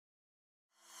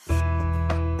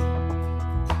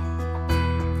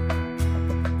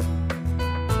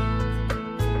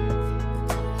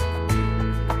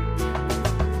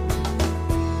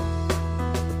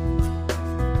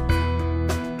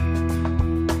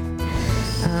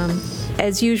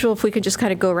As usual, if we could just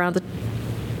kind of go around the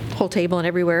whole table and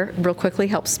everywhere real quickly,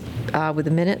 helps with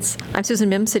the minutes. I'm Susan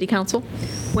Mims, City Council.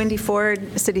 Wendy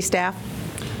Ford, City Staff.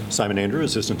 Simon Andrew,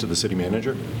 Assistant to the City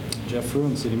Manager. Jeff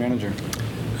Fruin, City Manager.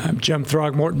 I'm Jim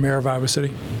Throgmorton, Mayor of Iowa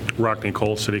City. Rockney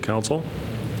Cole, City Council.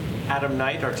 Adam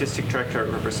Knight, Artistic Director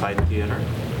at Riverside Theater.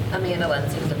 Amanda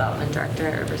Lensing, Development Director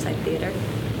at Riverside Theater.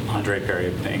 Andre Perry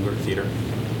of the Englert Theater.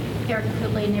 Erica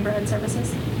Cooley, Neighborhood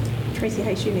Services. Tracy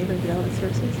Heishu, Neighborhood Development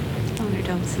Services. Honor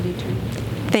Dome, City Attorney.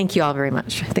 Thank you all very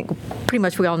much. I think pretty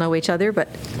much we all know each other, but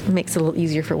it makes it a little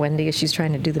easier for Wendy as she's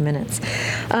trying to do the minutes.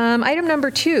 Item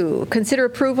number 2, consider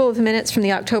approval of the minutes from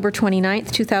the October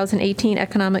 29th, 2018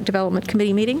 Economic Development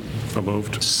Committee meeting. So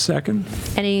moved. Second.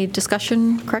 Any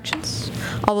discussion, corrections?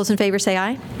 All those in favor say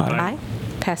aye. Aye.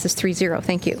 Passes 3-0.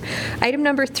 Thank you. Item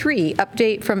number 3,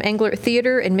 update from Englert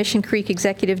Theater and Mission Creek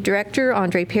Executive Director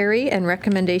Andre Perry and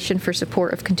recommendation for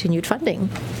support of continued funding.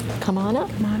 Come on up.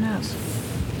 Come on up.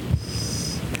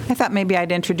 I thought maybe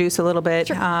I'd introduce a little bit.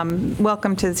 Sure.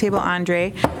 Welcome to the table,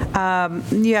 Andre.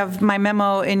 You have my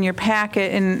memo in your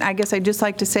packet, and I guess I'd just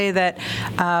like to say that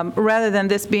rather than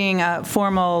this being a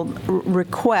formal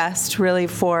request, really,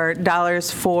 for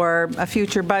dollars for a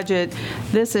future budget,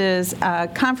 this is a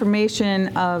confirmation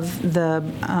of the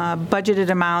budgeted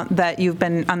amount that you've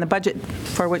been, on the budget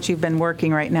for which you've been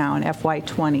working right now in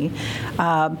FY20.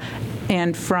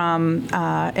 And from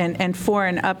and for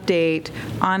an update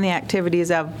on the activities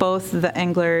of both the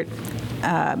Englert,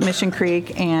 Mission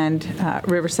Creek, and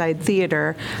Riverside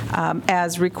Theater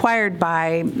as required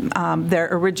by their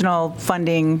original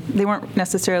funding. They weren't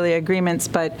necessarily agreements,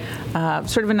 but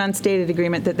sort of an unstated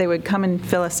agreement that they would come and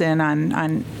fill us in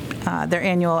on their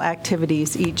annual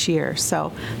activities each year.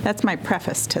 So that's my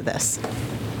preface to this.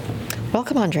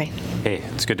 Welcome, Andre. Hey,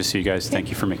 it's good to see you guys. Thank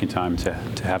you for making time to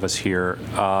have us here.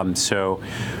 So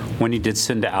Wendy did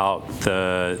send out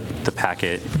the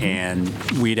packet, and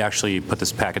we'd actually put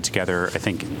this packet together, I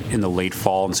think, in the late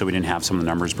fall, and so we didn't have some of the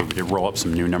numbers, but we did roll up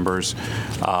some new numbers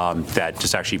that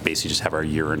just actually basically just have our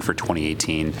year in for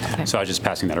 2018. Okay. So I was just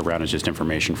passing that around as just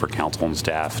information for council and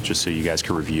staff, just so you guys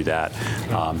can review that.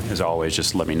 As always,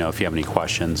 just let me know if you have any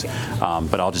questions.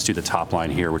 But I'll just do the top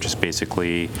line here, which is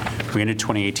basically we ended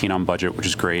 2018 on budget, which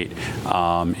is great.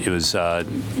 It was, a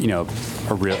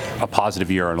positive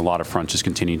year on a lot of fronts, just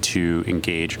continued to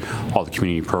engage all the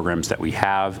community programs that we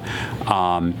have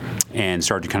and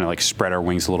started to kind of like spread our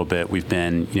wings a little bit. We've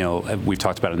been, we've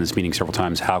talked about in this meeting several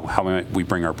times how we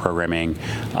bring our programming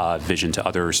vision to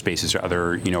other spaces or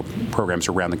other, programs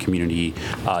around the community.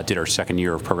 Did our second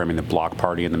year of programming the block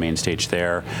party in the main stage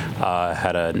there.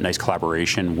 Had a nice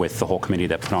collaboration with the whole committee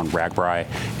that put on RAGBRAI.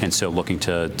 And so looking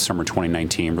to summer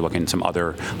 2019, we're looking at some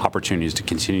other opportunities to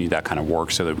continue that kind of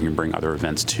work so that we can bring other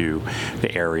events to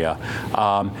the area.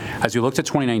 As we looked at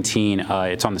 2019,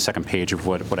 it's on the second page of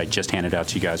what I just handed out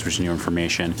to you guys, which is new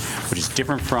information, which is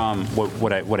different from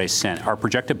what I sent. Our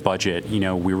projected budget,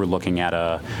 we were looking at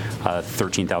a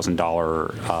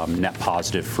 $13,000 net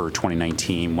positive for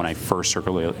 2019 when I first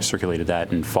circulated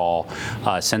that in fall.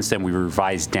 Since then, we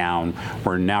revised down.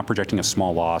 We're now projecting a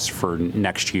small loss for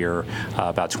next year,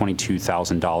 about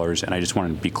 $22,000, and I just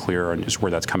wanted to be clear on just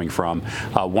where that's coming from.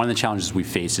 One of the challenges we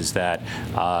face is that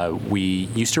we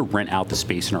used to rent out the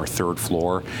space in our third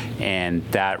floor, and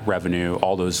that revenue,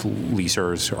 all those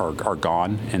leasers are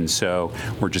gone, and so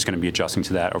we're just going to be adjusting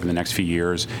to that over the next few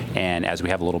years. And as we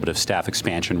have a little bit of staff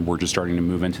expansion, we're just starting to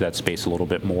move into that space a little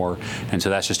bit more, and so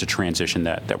that's just a transition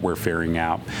that we're figuring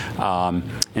out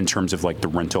in terms of like the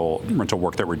rental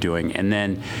work that we're doing. And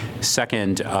then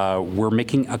second, we're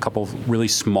making a couple really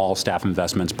small staff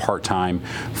investments, part-time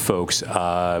folks.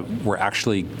 We're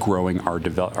actually growing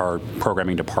our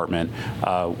programming department,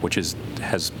 which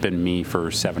has been me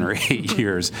for 7 or 8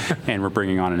 years, and we're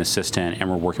bringing on an assistant, and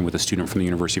we're working with a student from the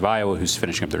University of Iowa who's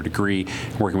finishing up their degree,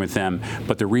 working with them.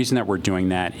 But the reason that we're doing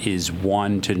that is,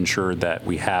 one, to ensure that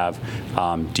we have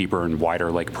deeper and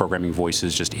wider like programming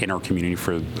voices just in our community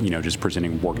for just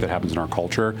presenting work that happens in our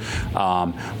culture,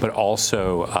 but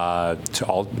also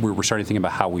we're starting to think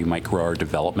about how we might grow our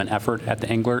development effort at the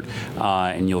Englert,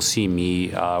 and you'll see me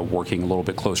working a little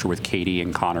bit closer with Katie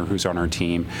and Connor, who's on our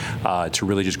team, to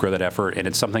really just grow that effort. And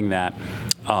it's something that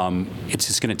it's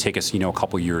just going to take us, a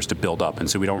couple years to build up, and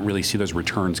so we don't really see those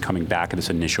returns coming back in this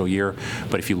initial year.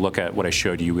 But if you look at what I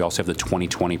showed you, we also have the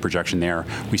 2020 projection there.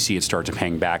 We see it start to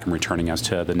paying back and returning us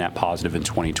to the net positive in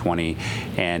 2020,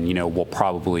 and we'll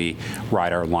probably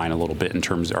ride our line a little bit in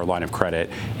terms of our line of credit,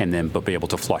 and then but be able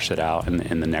to flush that out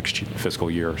in the next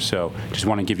fiscal year. So just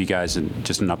want to give you guys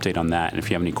just an update on that, and if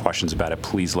you have any questions about it,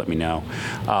 please let me know.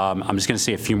 I'm just going to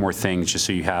say a few more things just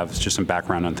so you have just some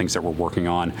background on things that we're working working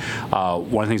on.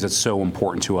 One of the things that's so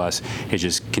important to us is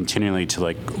just continually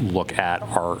to look at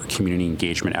our community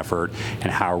engagement effort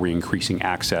and how are we increasing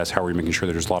access, how are we making sure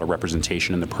that there's a lot of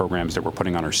representation in the programs that we're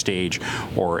putting on our stage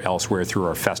or elsewhere through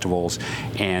our festivals.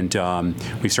 And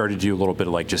we started to do a little bit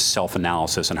of just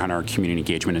self-analysis on how our community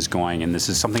engagement is going. And this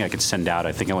is something I could send out.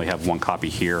 I think I only have one copy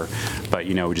here, but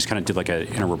we just kind of did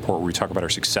in a report where we talk about our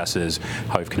successes,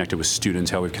 how we've connected with students,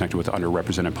 how we've connected with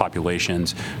underrepresented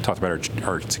populations, talked about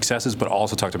our successes, but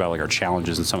also talked about our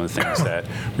challenges and some of the things that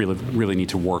really need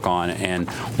to work on. And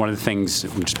one of the things,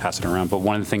 I'm just passing it around, but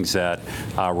one of the things that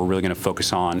we're really going to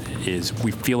focus on is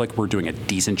we feel like we're doing a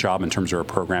decent job in terms of our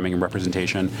programming and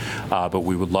representation, but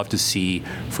we would love to see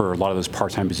for a lot of those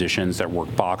part-time positions that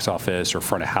work box office or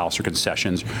front of house or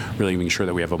concessions, really making sure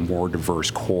that we have a more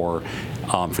diverse core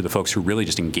for the folks who really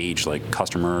just engage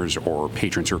customers or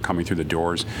patrons who are coming through the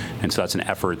doors. And so that's an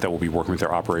effort that we'll be working with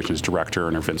our operations director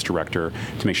and our events director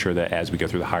to make sure that as we go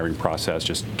through the hiring process,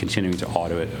 just continuing to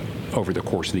audit it over the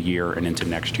course of the year and into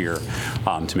next year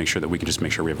to make sure that we can just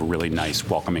make sure we have a really nice,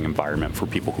 welcoming environment for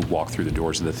people who walk through the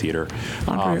doors of the theater.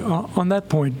 Andre, on that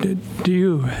point, do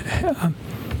you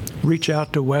reach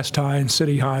out to West High and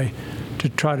City High to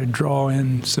try to draw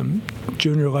in some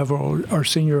junior level or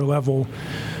senior level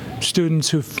students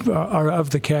who are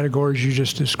of the categories you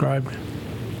just described?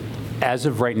 As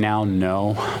of right now,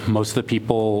 no. Most of the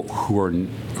people who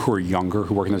are younger,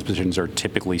 who work in those positions, are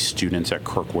typically students at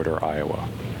Kirkwood or Iowa.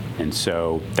 And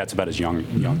so that's about as young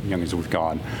as we've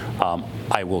gone.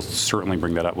 I will certainly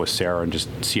bring that up with Sarah and just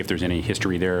see if there's any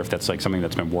history there, if that's something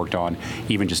that's been worked on,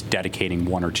 even just dedicating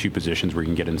 1 or 2 positions where you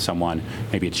can get in someone,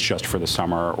 maybe it's just for the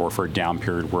summer or for a down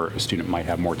period where a student might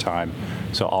have more time.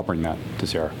 So I'll bring that to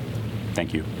Sarah.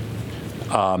 Thank you.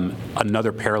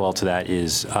 Another parallel to that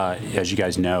is, as you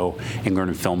guys know, Engler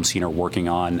and Film Scene are working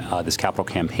on this capital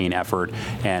campaign effort,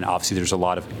 and obviously there's a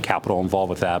lot of capital involved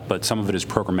with that, but some of it is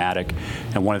programmatic,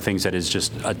 and one of the things that is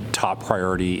just a top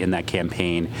priority in that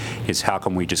campaign is how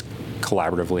can we just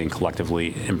collaboratively and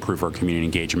collectively improve our community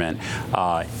engagement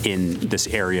in this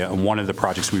area. And one of the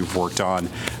projects we've worked on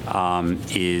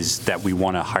is that we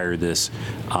want to hire this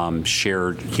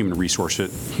shared human resource,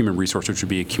 which would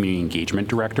be a community engagement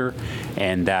director.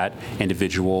 And that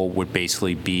individual would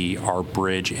basically be our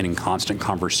bridge and in constant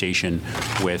conversation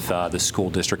with the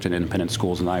school district and independent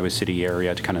schools in the Iowa City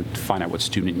area to kind of find out what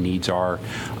student needs are,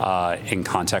 in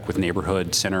contact with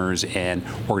neighborhood centers and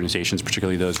organizations,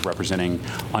 particularly those representing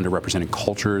underrepresented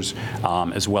cultures,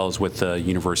 as well as with the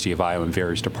University of Iowa and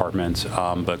various departments,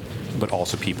 but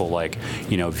also people like,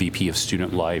 VP of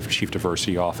Student Life, Chief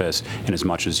Diversity Office, and as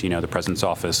much as, the President's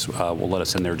Office will let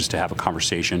us in there just to have a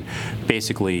conversation.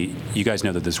 Basically, you guys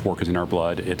know that this work is in our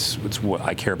blood. It's what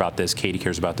I care about this, Katie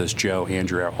cares about this, Joe,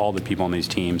 Andrea, all the people on these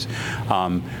teams,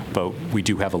 but we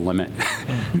do have a limit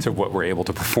to what we're able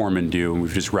to perform and do, and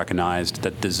we've just recognized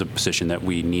that this is a position that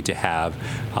we need to have,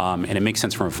 and it makes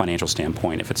sense from a financial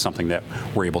standpoint if it's something that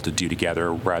we're able to do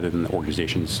together rather than the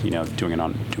organizations, doing it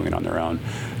on their own.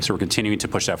 So we're continuing to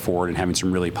push that forward and having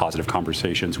some really positive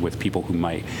conversations with people who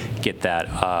might get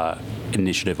that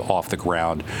initiative off the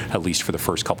ground, at least for the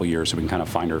first couple of years, so we can kind of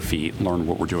find our feet, learn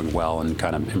what we're doing well, and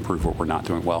kind of improve what we're not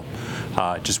doing well.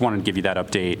 Just wanted to give you that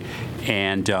update,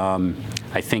 and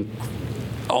I think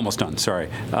almost done. Sorry.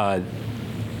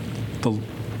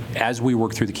 As we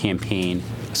work through the campaign,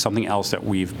 something else that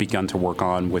we've begun to work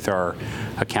on with our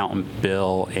accountant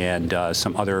Bill and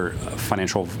some other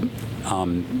financial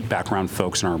background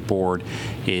folks on our board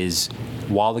is,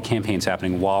 while the campaign's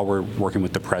happening, while we're working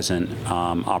with the present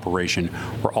operation,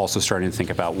 we're also starting to think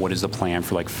about what is the plan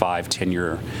for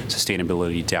 5-10-year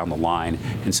sustainability down the line,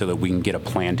 and so that we can get a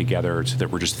plan together so that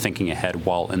we're just thinking ahead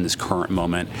while in this current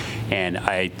moment. And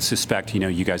I suspect,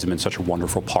 you guys have been such a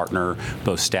wonderful partner,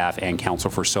 both staff and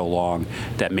council, for so long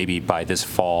that maybe by this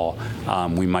fall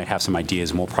we might have some ideas,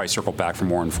 and we'll probably circle back for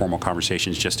more informal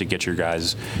conversations just to get your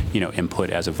guys, input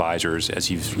as advisors, as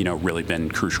you've, really been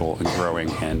crucial in growing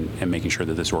and making sure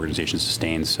that this organization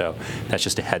sustains. So that's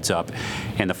just a heads up.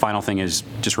 And the final thing is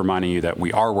just reminding you that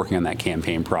we are working on that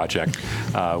campaign project,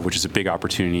 which is a big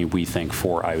opportunity, we think,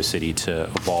 for Iowa City to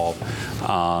evolve.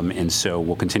 And so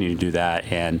we'll continue to do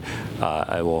that. And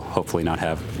I will hopefully not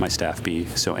have my staff be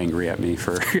so angry at me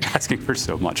for asking for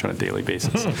so much on a daily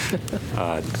basis.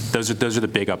 Those are the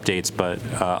big updates, but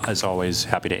as always,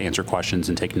 happy to answer questions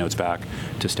and take notes back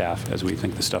to staff as we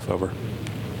think this stuff over.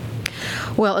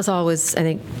 Well, as always, I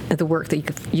think the work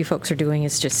that you folks are doing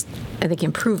is just, I think,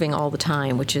 improving all the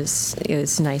time, which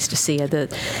is nice to see.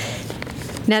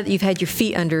 now that you've had your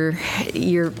feet under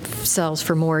yourselves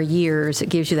for more years, it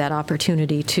gives you that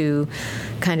opportunity to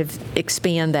kind of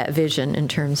expand that vision in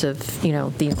terms of,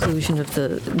 the inclusion of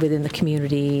within the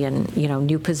community and,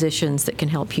 new positions that can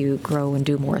help you grow and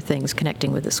do more things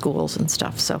connecting with the schools and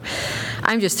stuff. So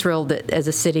I'm just thrilled that as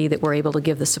a city that we're able to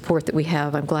give the support that we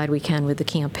have. I'm glad we can with the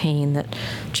campaign that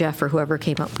Jeff or whoever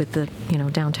came up with the,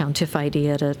 downtown TIF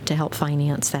idea to help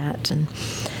finance that, and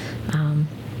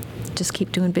just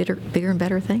keep doing bigger and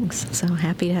better things. So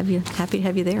happy to have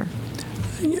you there.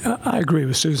 I agree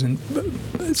with Susan,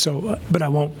 but I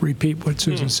won't repeat what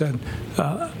Susan said.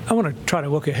 I want to try to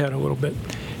look ahead a little bit,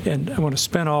 and I want to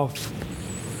spin off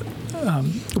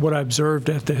what I observed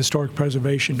at the Historic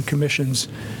Preservation Commission's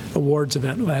awards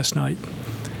event last night.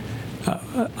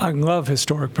 I love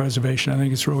historic preservation. I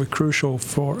think it's really crucial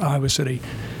for Iowa City.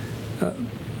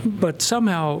 But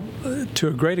somehow, to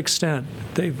a great extent,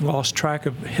 they've lost track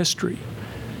of history,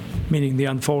 meaning the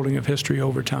unfolding of history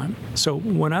over time. So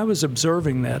when I was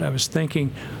observing that, I was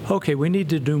thinking, okay, we need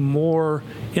to do more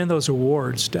in those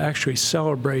awards to actually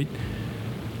celebrate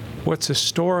what's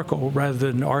historical rather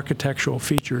than architectural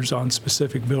features on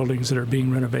specific buildings that are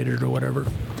being renovated or whatever.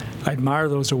 I admire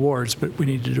those awards, but we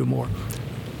need to do more.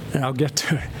 And I'll get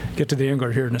to the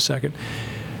Englert here in a second.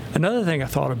 Another thing I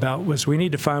thought about was we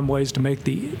need to find ways to make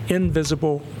the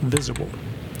invisible visible.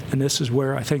 And this is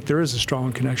where I think there is a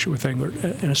strong connection with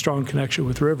Englert and a strong connection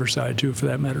with Riverside, too, for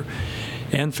that matter,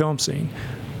 and Film Scene.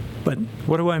 But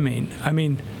what do I mean? I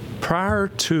mean, prior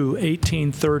to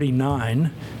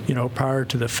 1839, prior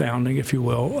to the founding, if you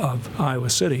will, of Iowa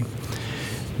City,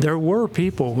 there were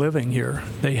people living here.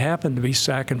 They happened to be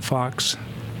Sac and Fox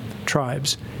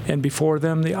tribes, and before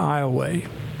them, the Iowa.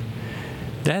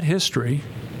 That history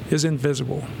is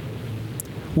invisible.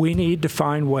 We need to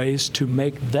find ways to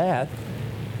make that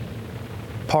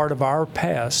part of our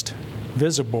past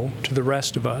visible to the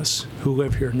rest of us who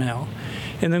live here now.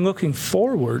 And then looking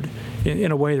forward,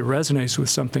 in a way that resonates with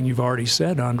something you've already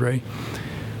said, Andre,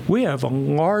 we have a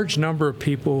large number of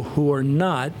people who are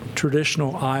not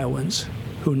traditional Iowans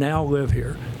who now live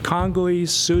here.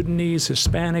 Congolese, Sudanese,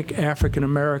 Hispanic, African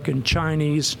American,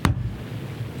 Chinese,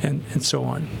 and so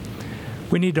on.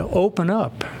 We need to open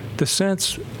up the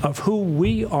sense of who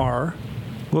we are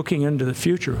looking into the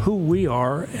future, who we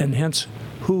are, and hence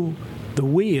who the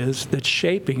we is that's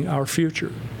shaping our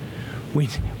future.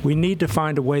 We need to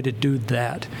find a way to do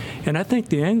that. And I think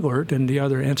the Englert and the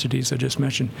other entities I just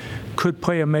mentioned could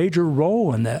play a major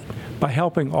role in that by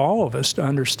helping all of us to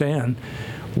understand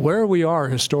where we are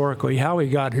historically, how we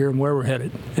got here, and where we're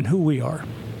headed, and who we are.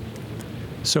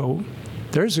 So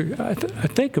there's, I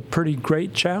think, a pretty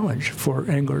great challenge for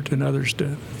Englert and others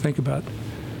to think about.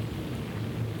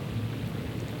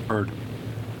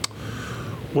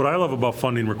 What I love about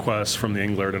funding requests from the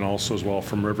Englert and also as well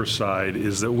from Riverside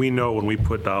is that we know when we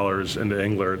put dollars into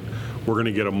Englert, we're going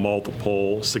to get a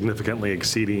multiple significantly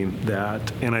exceeding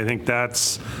that. And I think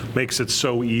that's makes it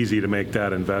so easy to make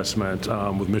that investment.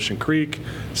 With Mission Creek,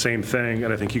 same thing.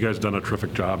 And I think you guys have done a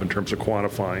terrific job in terms of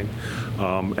quantifying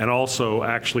and also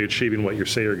actually achieving what you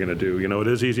say you're going to do. It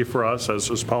is easy for us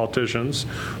as politicians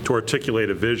to articulate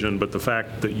a vision, but the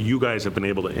fact that you guys have been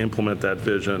able to implement that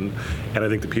vision, and I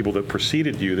think the people that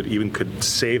preceded you that even could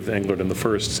save the Englert in the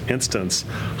first instance,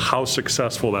 how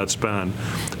successful that's been.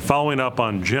 Following up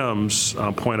on Jim's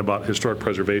point about historic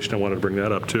preservation, I wanted to bring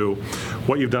that up too.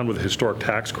 What you've done with historic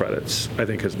tax credits, I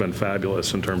think, has been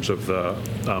fabulous in terms of the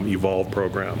EVOLVE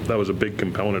program. That was a big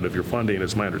component of your funding,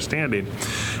 is my understanding.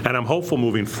 And I'm hopeful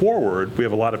moving forward, we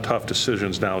have a lot of tough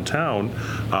decisions downtown,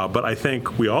 but I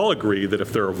think we all agree that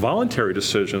if there are voluntary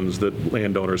decisions that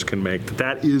landowners can make,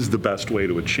 that is the best way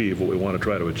to achieve what we want to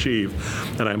try to achieve.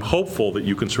 And I'm hopeful that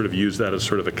you can sort of use that as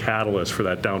sort of a catalyst for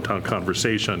that downtown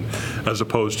conversation, as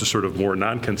opposed to sort of more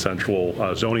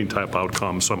non-consensual zoning type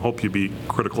outcomes. So I hope you'd be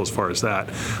critical as far as that.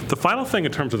 The final thing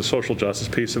in terms of the social justice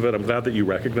piece of it, I'm glad that you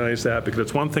recognize that, because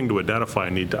it's one thing to identify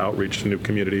a need to outreach to new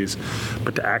communities,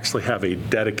 but to actually have a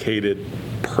dedicated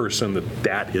person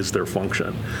that is their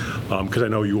function. Because I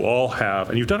know you all have,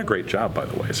 and you've done a great job, by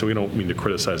the way, so we don't mean to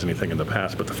criticize anything in the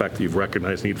past, but the fact that you've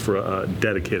recognized need for a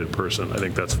dedicated person, I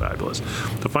think that's fabulous.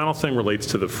 The final thing relates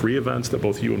to the free events that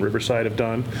both you and Riverside have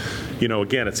done.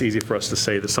 Again, it's easy for us to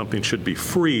say that something should be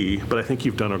free, but I think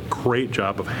you've done a great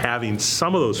job of having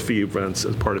some of those fee events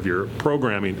as part of your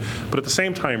programming, but at the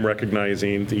same time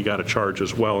recognizing that you got to charge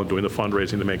as well and doing the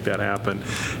fundraising to make that happen.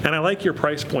 And I like your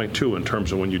price point too, in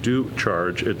terms of when you do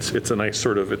charge, it's a nice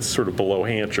sort of below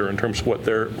Hampshire in terms of what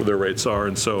their rates are.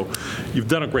 And so you've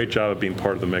done a great job of being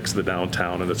part of the mix of the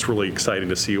downtown, and it's really exciting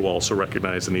to see you also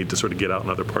recognize the need to sort of get out in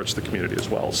other parts of the community community as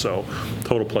well. So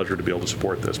total pleasure to be able to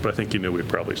support this. But I think you knew we'd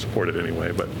probably support it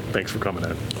anyway, but thanks for coming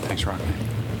in. Thanks, Ron.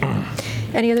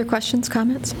 Any other questions,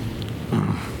 comments?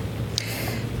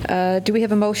 Do we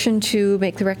have a motion to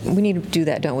make we need to do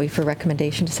that, don't we, for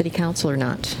recommendation to City Council or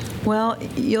not? Well,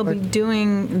 you'll be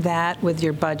doing that with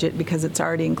your budget because it's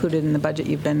already included in the budget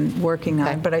you've been working on.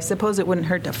 Okay. But I suppose it wouldn't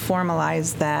hurt to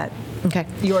formalize that, Okay.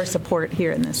 your support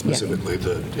here in this meeting. Specifically,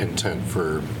 the intent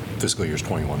for fiscal years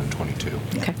 21 and 22.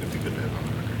 Okay. If you could have on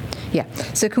the record. Yeah.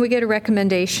 So can we get a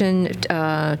recommendation,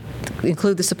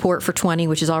 include the support for 20,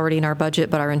 which is already in our budget,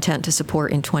 but our intent to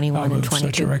support in I'll 21 and move such a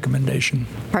 22? recommendation.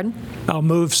 Pardon? I'll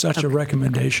move such a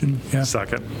recommendation, yeah.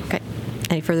 Second. Okay.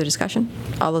 Any further discussion?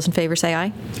 All those in favor say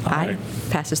aye. Aye.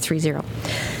 Passes 3-0.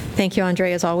 Thank you,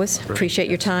 Andre, as always. Appreciate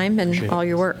your time and all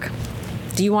your work.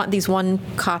 Do you want these one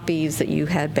copies that you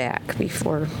had back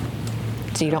before,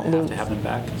 so you don't Have lose? to have them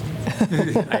back. I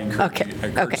encourage, Okay, I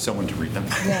encourage okay. someone to read them.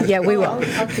 Yeah, we will.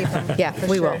 I'll keep them. Yeah, for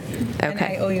we sure. will. And I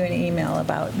Okay. owe you an email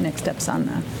about next steps on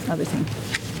the other thing.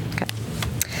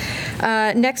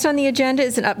 Next on the agenda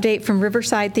is an update from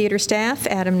Riverside Theater staff,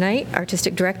 Adam Knight,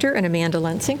 Artistic Director, and Amanda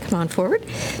Lensing, come on forward,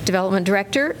 Development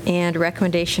Director, and a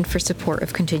recommendation for support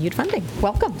of continued funding.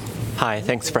 Welcome. Hi,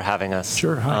 thanks for having us.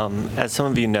 Sure, hi. As some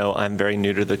of you know, I'm very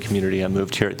new to the community. I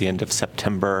moved here at the end of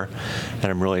September, and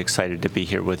I'm really excited to be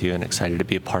here with you and excited to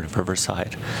be a part of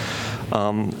Riverside.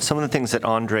 Some of the things that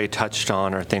Andre touched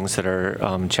on are things that are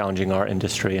challenging our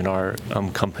industry and our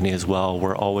company as well.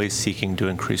 We're always seeking to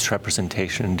increase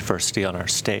representation and diversity on our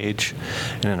stage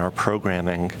and in our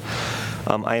programming.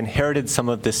 I inherited some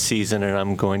of this season, and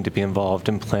I'm going to be involved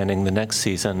in planning the next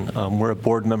season. We're a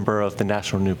board member of the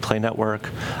National New Play Network.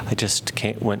 I just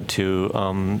went to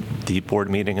the board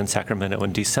meeting in Sacramento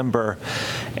in December,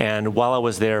 and while I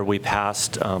was there, we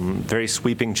passed very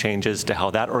sweeping changes to how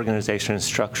that organization is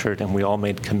structured, and we all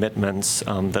made commitments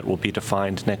that will be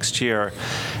defined next year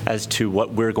as to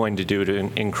what we're going to do to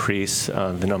increase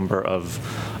the number of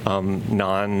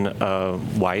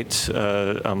non-white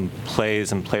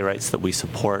plays and playwrights that we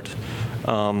support.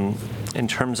 In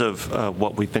terms of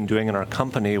what we've been doing in our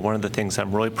company, one of the things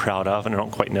I'm really proud of, and I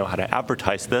don't quite know how to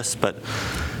advertise this, but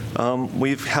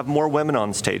we have more women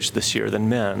on stage this year than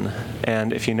men.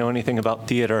 And if you know anything about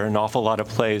theater, an awful lot of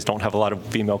plays don't have a lot of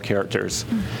female characters.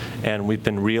 And we've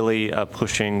been really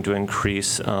pushing to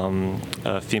increase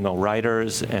female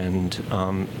writers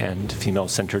and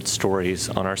female-centered stories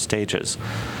on our stages.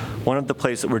 One of the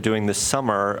plays that we're doing this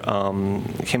summer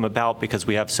came about because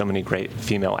we have so many great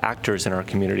female actors in our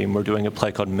community, and we're doing a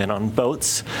play called Men on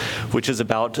Boats, which is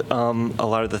about a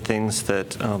lot of the things that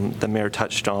the mayor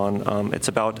touched on. It's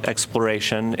about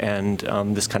exploration and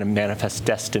this kind of manifest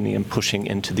destiny and pushing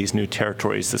into these new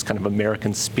territories, this kind of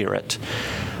American spirit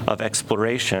of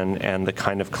exploration and the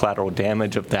kind of collateral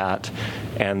damage of that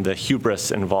and the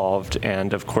hubris involved.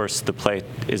 And of course, the play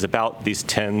is about these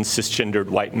 10 cisgendered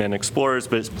white men explorers,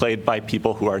 but it's played by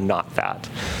people who are not that.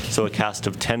 So a cast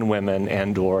of 10 women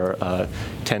and or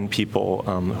 10 people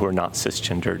who are not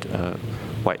cisgendered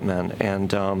white men.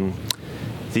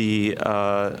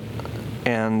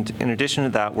 And in addition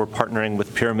to that, we're partnering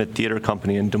with Pyramid Theater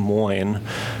Company in Des Moines,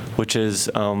 which is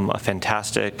a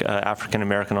fantastic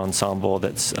African-American ensemble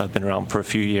that's been around for a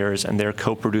few years, and they're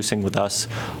co-producing with us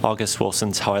August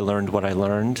Wilson's How I Learned What I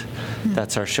Learned.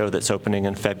 That's our show that's opening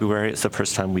in February. It's the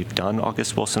first time we've done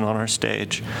August Wilson on our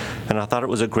stage, and I thought it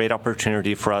was a great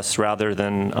opportunity for us, rather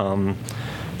than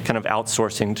kind of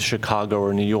outsourcing to Chicago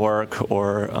or New York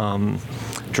or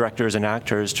directors and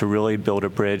actors, to really build a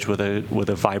bridge with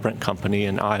a vibrant company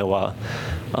in Iowa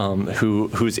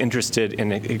who's interested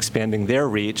in expanding their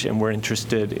reach, and we're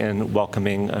interested in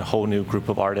welcoming a whole new group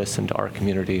of artists into our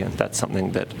community, and that's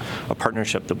something a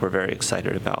partnership that we're very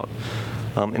excited about.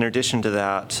 In addition to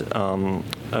that,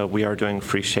 we are doing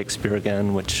Free Shakespeare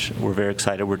again, which we're very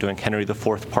excited. We're doing Henry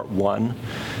IV, Part 1.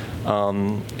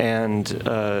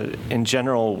 In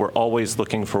general, we're always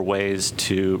looking for ways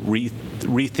to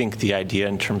rethink the idea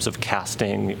in terms of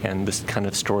casting and this kind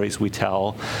of stories we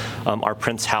tell. Our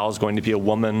Prince Hal is going to be a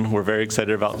woman. We're very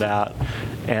excited about that.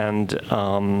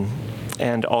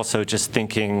 And also just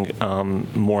thinking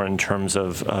more in terms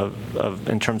of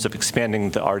expanding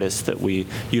the artists that we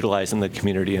utilize in the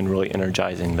community and really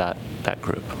energizing that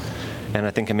group. And I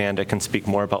think Amanda can speak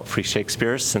more about Free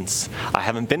Shakespeare, since I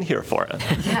haven't been here for it.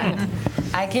 Yeah.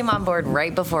 I came on board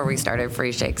right before we started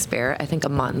Free Shakespeare, I think a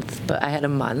month, but I had a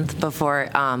month before,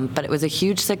 but it was a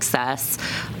huge success.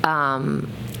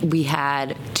 We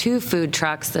had 2 food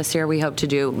trucks this year. We hope to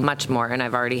do much more, and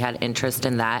I've already had interest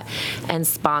in that. And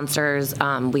sponsors,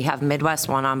 we have Midwest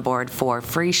One on board for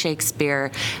free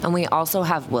Shakespeare, and we also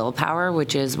have Willpower,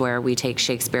 which is where we take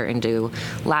Shakespeare into,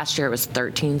 last year it was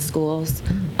 13 schools.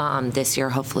 This year,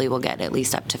 hopefully, we'll get at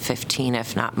least up to 15,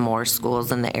 if not more,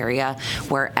 schools in the area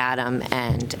where Adam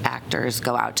and actors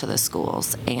go out to the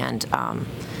schools and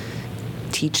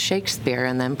teach Shakespeare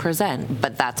and then present.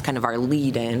 But that's kind of our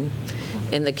lead-in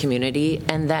the community.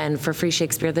 And then for Free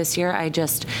Shakespeare this year, I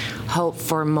just hope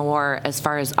for more as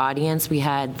far as audience. We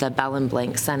had the Bell and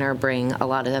Blank Center bring a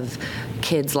lot of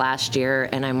kids last year,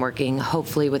 and I'm working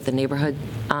hopefully with the neighborhood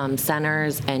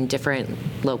centers and different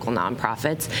local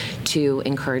nonprofits to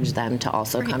encourage them to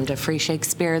also come to Free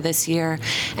Shakespeare this year,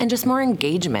 and just more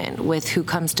engagement with who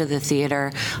comes to the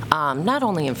theater, not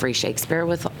only in Free Shakespeare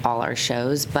with all our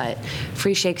shows, but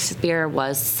Free Shakespeare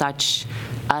was such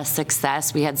a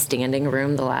success. We had standing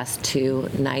room the last 2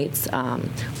 nights.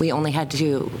 We only had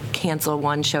to cancel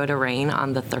 1 show to rain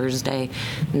on the Thursday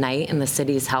night, and the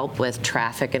city's help with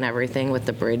traffic and everything, with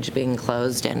the bridge being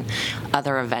closed and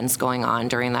other events going on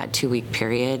during that 2-week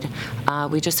period.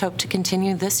 We just hope to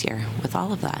continue this year with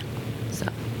all of that. So.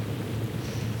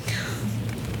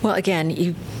 Well, again,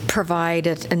 you provide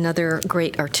another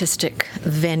great artistic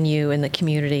venue in the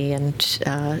community, and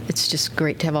it's just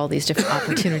great to have all these different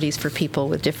opportunities for people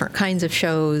with different kinds of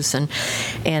shows,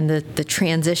 and the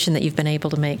transition that you've been able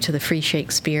to make to the Free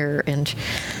Shakespeare, and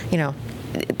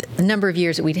the number of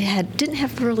years that we didn't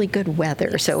have really good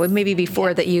weather, so maybe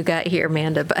before that you got here,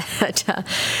 Amanda, but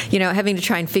having to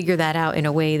try and figure that out in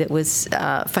a way that was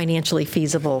financially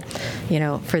feasible,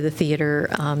 for the theater,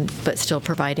 but still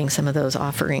providing some of those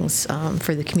offerings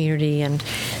for the community, and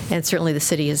certainly the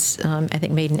city has, I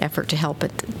think, made an effort to help.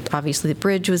 But obviously, the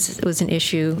bridge was an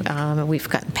issue. We've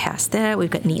gotten past that. We've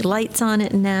got neat lights on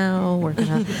it now. We're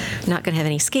not going to have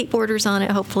any skateboarders on it,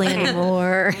 hopefully,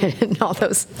 anymore, and all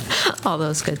those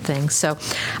good things. So,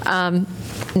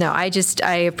 no,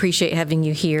 I appreciate having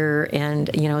you here. And,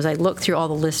 as I look through all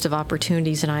the list of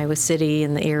opportunities in Iowa City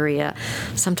and the area,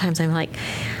 sometimes I'm like,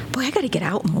 boy, I got to get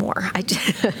out more. I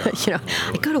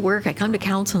go to work, I come to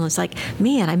council, and it's like,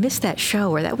 man, I missed that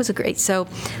show, or that was a great. So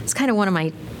it's kind of one of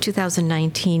my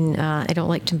 2019, I don't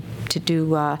like to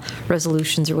do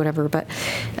resolutions or whatever, but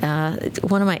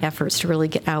one of my efforts to really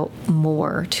get out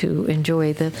more to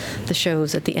enjoy the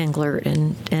shows at the Englert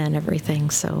and everything.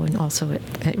 So, and also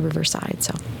at Riverside.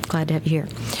 So glad to have you here.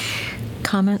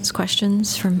 Comments,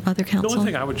 questions from other council? The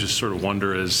only thing I would just sort of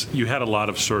wonder is, you had a lot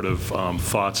of sort of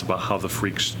thoughts about how the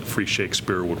Free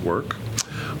Shakespeare would work.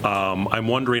 I'm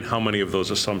wondering how many of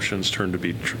those assumptions turned to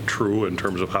be true in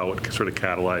terms of how it sort of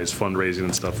catalyzed fundraising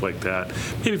and stuff like that.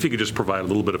 Maybe if you could just provide a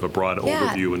little bit of a broad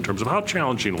overview in terms of how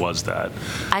challenging was that?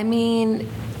 I mean,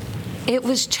 it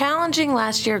was challenging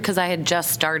last year because I had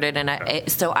just started, and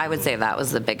so I would say that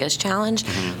was the biggest challenge.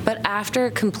 Mm-hmm. But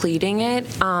after completing it,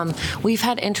 we've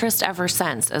had interest ever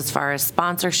since, as far as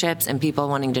sponsorships and people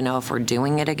wanting to know if we're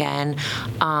doing it again.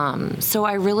 So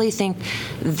I really think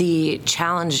the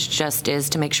challenge just is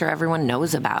to make sure everyone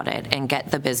knows about it and get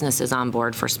the businesses on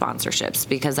board for sponsorships,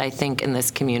 because I think in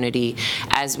this community,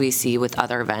 as we see with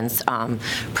other events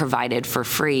provided for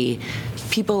free,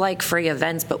 people like free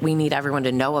events, but we need everyone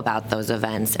to know about those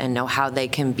events and know how they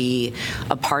can be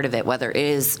a part of it, whether it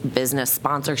is business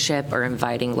sponsorship or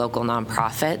inviting local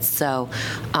nonprofits. So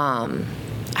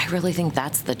I really think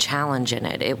that's the challenge in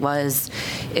it. It was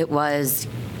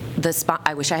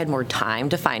I wish I had more time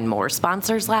to find more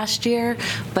sponsors last year,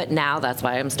 but now that's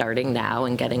why I'm starting now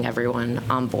and getting everyone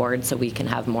on board so we can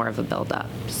have more of a build-up.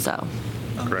 So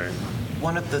Great.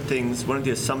 One of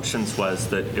the assumptions was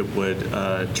that it would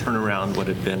turn around what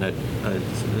had been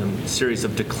a series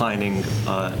of declining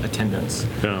attendance.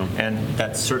 Yeah. And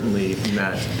that certainly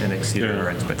met and exceeded our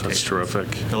expectations. That's terrific.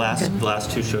 The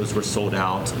last 2 shows were sold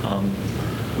out.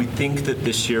 We think that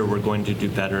this year we're going to do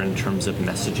better in terms of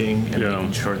messaging and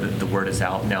making sure that the word is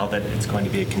out now that it's going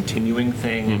to be a continuing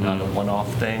thing and not a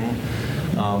one-off thing.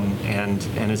 And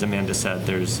as Amanda said,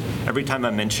 every time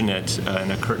I mention it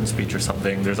in a curtain speech or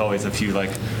something, there's always a few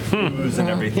oohs and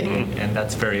everything, and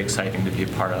that's very exciting to be a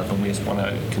part of. And we just want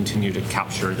to continue to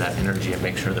capture that energy and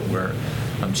make sure that we're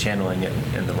channeling it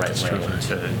in the right way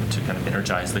to kind of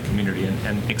energize the community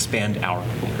and expand our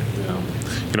community. Yeah.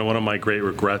 One of my great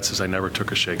regrets is I never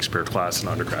took a Shakespeare class in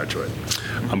undergraduate.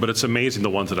 But it's amazing, the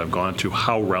ones that I've gone to,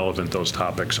 how relevant those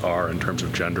topics are in terms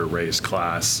of gender, race,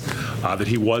 class, that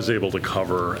he was able to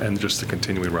cover, and just the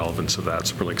continuing relevance of that.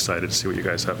 So I'm really excited to see what you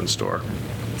guys have in store.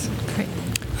 Great.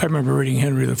 I remember reading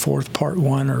Henry IV, Part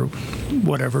 1 or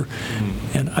whatever,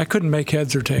 and I couldn't make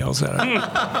heads or tails out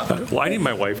of it. Well, I need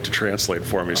my wife to translate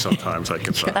for me sometimes, I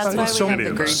confess. That's why So we have many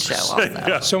the of Greek us. show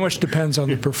also. So much depends on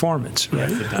the performance,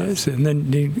 right? Yes, and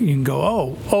then you can go,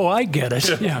 oh, I get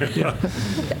it. Yeah.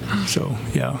 So,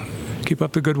 yeah, keep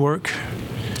up the good work.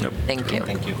 Thank you.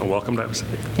 Thank you. Well, welcome to Iowa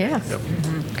City. Yeah.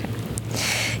 Okay.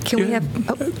 Can we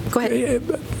have, oh, go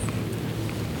ahead.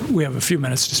 We have a few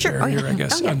minutes to spare Sure. Oh, here, yeah. I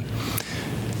guess. Oh,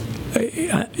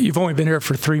 yeah. You've only been here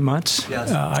for 3 months.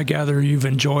 Yes. I gather you've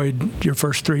enjoyed your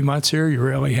first 3 months here. You're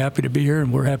really happy to be here,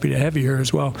 and we're happy to have you here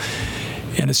as well.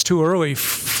 And it's too early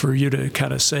for you to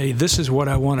kind of say, this is what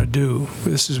I want to do.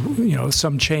 This is,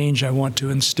 some change I want to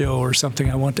instill or something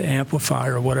I want to amplify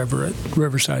or whatever at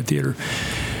Riverside Theater.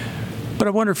 But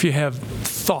I wonder if you have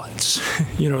thoughts,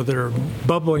 that are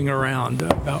bubbling around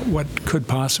about what could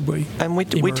possibly And we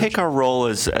emerge. take our role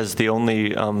as the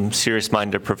only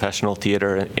serious-minded professional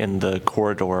theater in the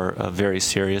corridor very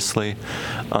seriously.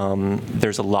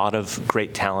 There's a lot of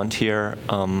great talent here.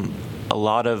 A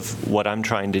lot of what I'm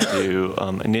trying to do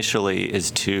initially is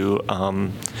to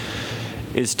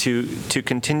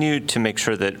continue to make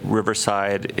sure that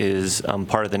Riverside is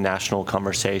part of the national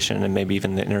conversation and maybe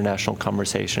even the international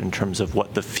conversation in terms of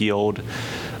what the field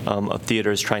of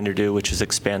theater is trying to do, which is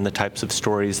expand the types of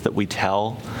stories that we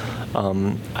tell.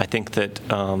 I think that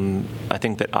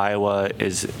Iowa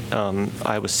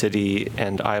City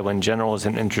and Iowa in general is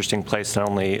an interesting place, not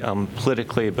only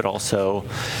politically but also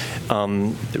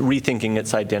rethinking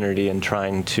its identity and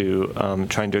trying to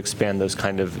expand those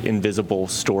kind of invisible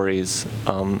stories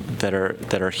that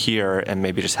are here and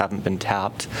maybe just haven't been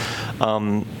tapped.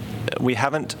 We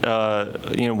haven't,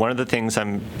 one of the things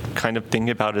I'm kind of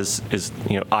thinking about is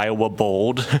Iowa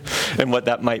Bold and what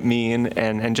that might mean,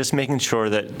 and just making sure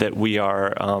that we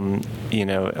are, an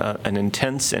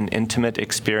intense and intimate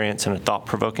experience and a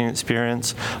thought-provoking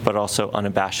experience, but also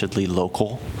unabashedly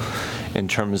local in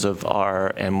terms of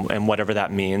and whatever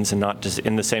that means, and not just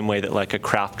in the same way that like a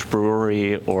craft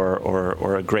brewery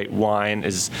or a great wine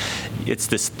it's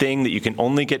this thing that you can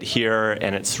only get here,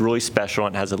 and it's really special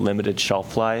and has a limited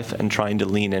shelf life, and trying to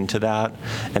lean into that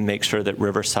and make sure that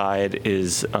Riverside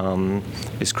is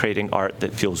creating art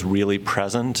that feels really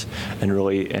present and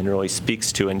really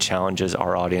speaks to and challenges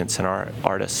our audience and our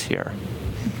artists here.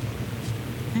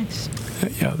 Nice.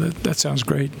 Yeah, that sounds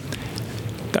great.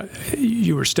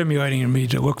 You were stimulating me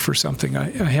to look for something. I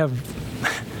have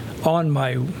on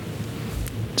my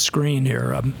screen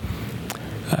here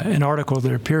an article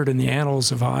that appeared in the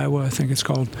Annals of Iowa, I think it's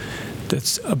called,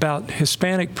 that's about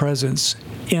Hispanic presence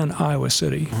in Iowa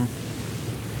City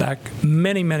back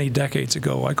many, many decades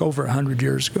ago, like over 100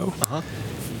 years ago.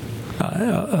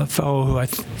 A fellow who I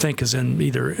think was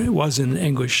in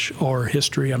English or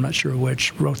history, I'm not sure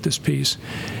which, wrote this piece.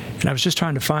 And I was just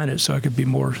trying to find it so I could be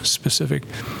more specific.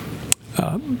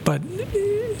 But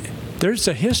there's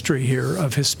a history here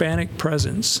of Hispanic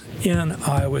presence in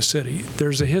Iowa City.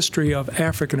 There's a history of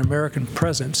African American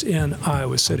presence in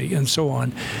Iowa City and so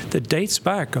on that dates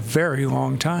back a very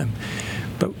long time.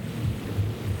 But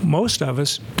most of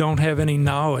us don't have any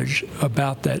knowledge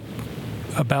about that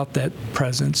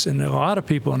presence, and a lot of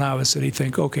people in Iowa City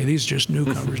think, okay, these are just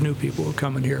newcomers, new people who are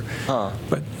coming here.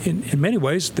 But in many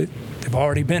ways, they've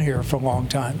already been here for a long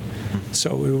time.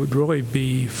 So it would really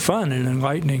be fun and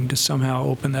enlightening to somehow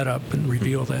open that up and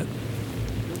reveal that.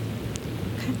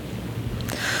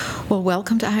 Well,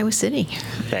 welcome to Iowa City.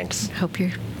 Thanks. Hope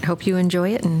you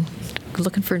enjoy it, and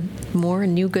looking for more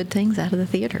and new good things out of the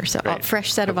theater. So Great.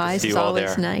 fresh set of Hope to eyes see is you all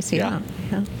always there. nice. Yeah.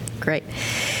 Yeah. Great.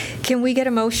 Can we get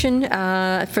a motion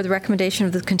for the recommendation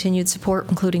of the continued support,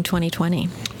 including 2020?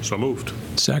 So moved.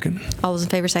 Second. All those in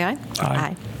favor say aye.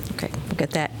 Aye. Okay, we'll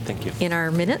get that Thank you. in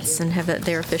our minutes and have it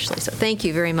there officially. So thank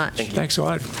you very much. Thank you. Thanks a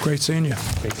lot. Great seeing you.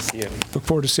 Great to see you. Look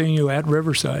forward to seeing you at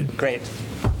Riverside. Great.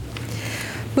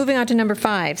 Moving on to number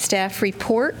 5, staff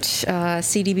report,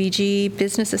 CDBG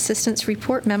Business Assistance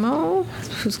Report memo.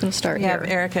 Who's going to start We here? have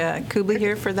Erica Kubley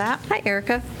here for that. Hi,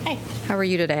 Erica. Hi. How are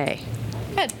you today?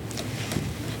 Good.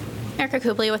 Erica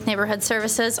Kubley with Neighborhood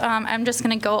Services. I'm just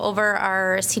going to go over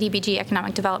our CDBG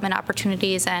economic development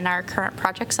opportunities and our current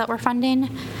projects that we're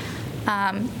funding.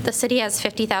 The city has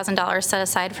 $50,000 set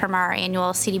aside from our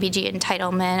annual CDBG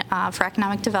entitlement for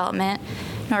economic development.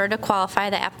 In order to qualify,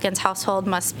 the applicant's household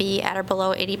must be at or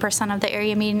below 80% of the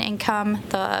area median income.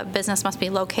 The business must be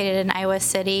located in Iowa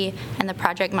City, and the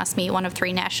project must meet one of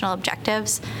 3 national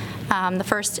objectives. The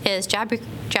first is job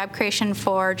creation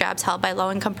for jobs held by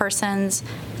low-income persons.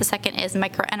 The second is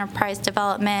microenterprise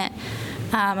development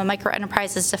A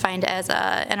microenterprise is defined as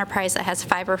an enterprise that has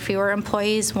 5 or fewer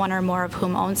employees, 1 or more of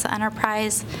whom owns the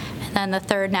enterprise. And then the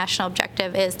third national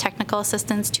objective is technical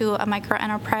assistance to a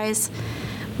microenterprise.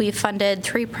 We've funded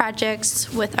 3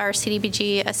 projects with our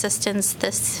CDBG assistance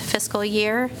this fiscal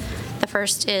year. The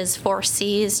first is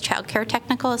 4Cs, Childcare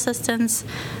Technical Assistance.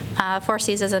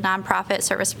 4Cs is a nonprofit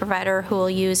service provider who will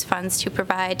use funds to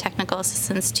provide technical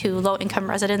assistance to low-income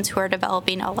residents who are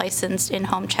developing a licensed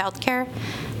in-home childcare.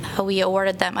 We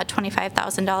awarded them a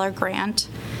 $25,000 grant.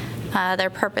 Their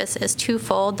purpose is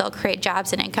twofold. They'll create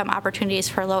jobs and income opportunities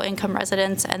for low-income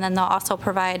residents, and then they'll also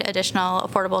provide additional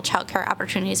affordable childcare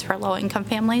opportunities for low-income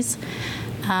families.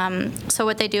 So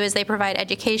what they do is they provide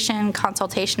education,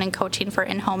 consultation, and coaching for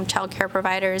in-home childcare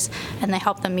providers, and they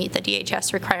help them meet the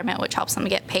DHS requirement, which helps them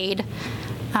get paid.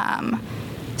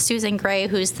 Susan Gray,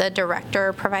 who's the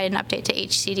director, provided an update to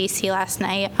HCDC last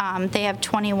night. They have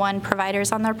 21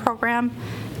 providers on their program.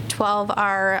 12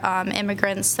 are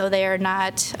immigrants, so they are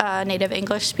not native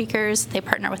English speakers. They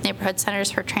partner with neighborhood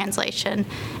centers for translation,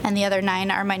 and the other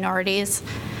 9 are minorities.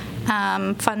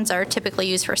 Funds are typically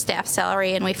used for staff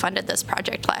salary, and we funded this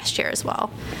project last year as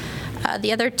well.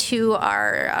 The other 2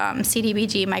 are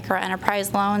CDBG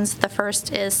microenterprise loans. The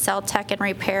first is Cell Tech and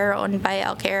Repair, owned by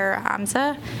Elker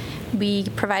Hamza. We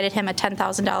provided him a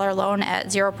 $10,000 loan at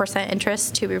 0%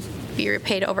 interest to be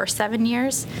repaid over 7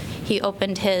 years. He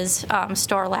opened his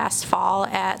store last fall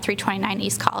at 329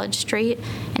 East College Street,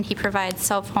 and he provides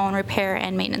cell phone repair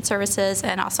and maintenance services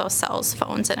and also sells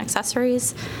phones and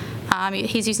accessories.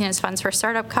 He's using his funds for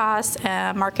startup costs,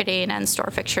 marketing, and store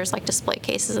fixtures like display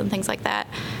cases and things like that.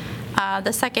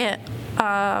 The second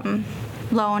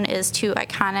loan is to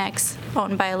Iconics,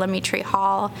 owned by Lemitri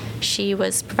Hall. She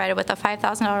was provided with a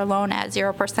 $5,000 loan at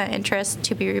 0% interest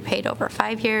to be repaid over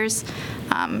 5 years.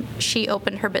 She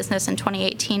opened her business in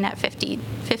 2018 at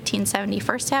 1570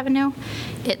 First Avenue.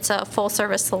 It's a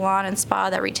full-service salon and spa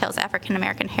that retails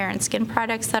African-American hair and skin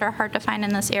products that are hard to find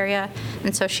in this area,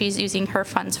 and so she's using her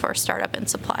funds for startup and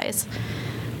supplies.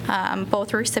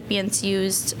 Both recipients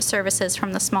used services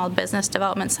from the Small Business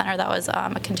Development Center. That was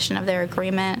a condition of their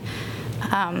agreement.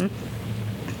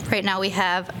 Right now we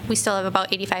still have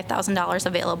about $85,000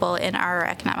 available in our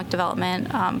economic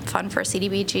development fund for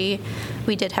CDBG.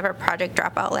 We did have our project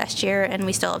drop out last year, and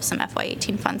we still have some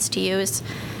FY18 funds to use.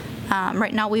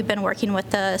 Right now we've been working with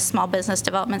the Small Business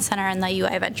Development Center and the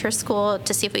UI Venture School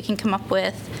to see if we can come up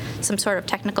with some sort of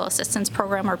technical assistance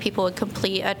program where people would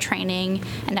complete a training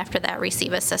and after that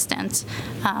receive assistance.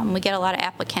 We get a lot of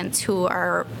applicants who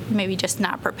are maybe just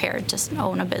not prepared to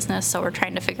own a business, so we're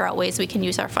trying to figure out ways we can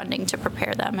use our funding to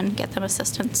prepare them and get them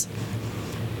assistance.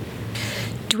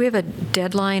 Do we have a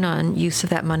deadline on use of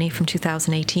that money from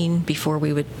 2018 before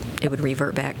it would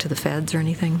revert back to the feds or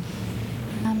anything?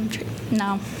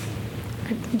 No.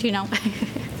 Do you know?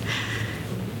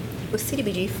 With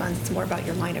CDBG funds, it's more about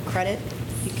your line of credit.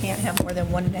 You can't have more than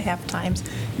 1.5 times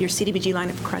your CDBG line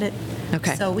of credit.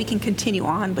 Okay. So we can continue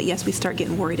on, but yes, we start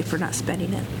getting worried if we're not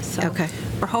spending it. So Okay.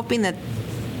 we're hoping that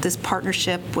this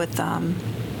partnership with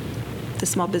the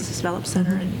Small Business Development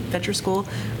Center and Venture School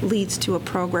leads to a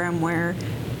program where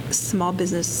small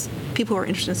business people who are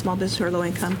interested in small business who are low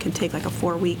income can take like a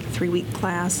 4-week, 3-week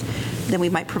class. Then we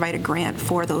might provide a grant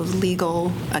for those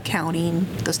legal, accounting,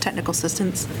 those technical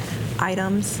assistance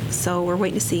items. So we're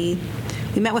waiting to see.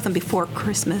 We met with them before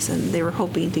Christmas, and they were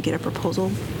hoping to get a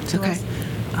proposal to us.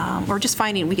 We're just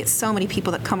finding we get so many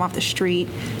people that come off the street.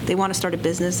 They want to start a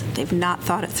business. They've not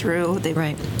thought it through.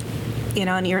 Right.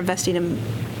 And you're investing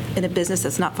in a business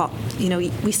that's not,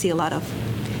 we see a lot of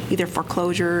either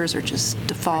foreclosures or just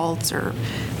defaults, or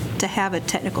to have a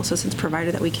technical assistance provider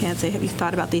that we can say, have you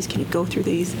thought about these? Can you go through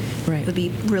these? Right. It would be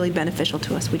really beneficial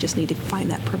to us. We just need to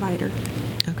find that provider.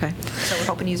 Okay. So we're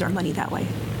hoping to use our money that way.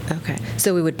 Okay.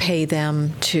 So we would pay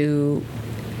them to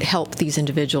help these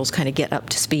individuals kind of get up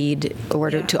to speed, or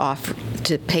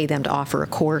to pay them to offer a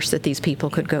course that these people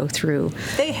could go through.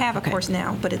 They have a course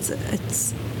now, but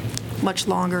it's much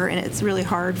longer, and it's really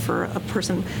hard for a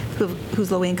person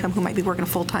who's low income who might be working a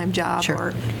full-time job.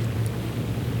 Sure.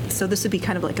 So this would be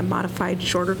kind of like a modified,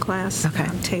 shorter class, Okay.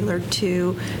 Tailored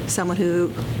to someone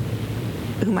who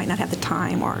might not have the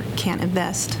time or can't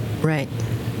invest. Right.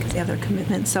 Because they have their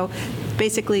commitments. So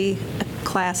basically, a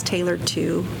class tailored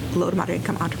to low to moderate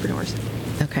income entrepreneurs.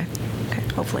 Okay.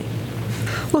 Hopefully.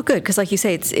 Well, good, because like you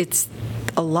say, it's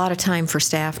a lot of time for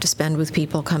staff to spend with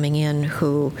people coming in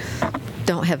who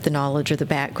don't have the knowledge or the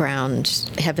background,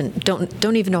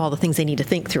 don't even know all the things they need to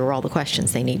think through or all the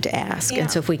questions they need to ask. Yeah.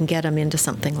 And so if we can get them into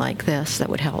something like this, that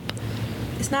would help.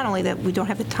 it's not only that we don't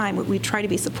have the time, we try to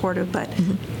be supportive, but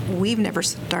we've never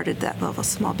started that level of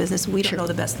small business. We don't know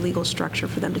the best legal structure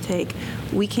for them to take.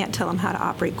 We can't tell them how to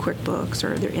operate QuickBooks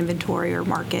or their inventory or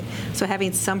market. So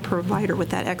having some provider with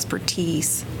that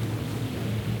expertise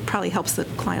probably helps the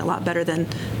client a lot better than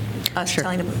us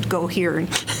telling them to go here.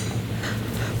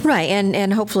 Right,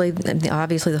 and hopefully,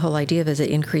 obviously, the whole idea of it is it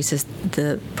increases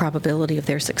the probability of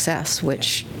their success,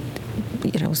 which,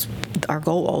 is our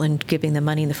goal in giving them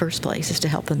money in the first place, is to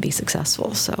help them be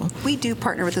successful. So We do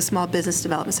partner with the Small Business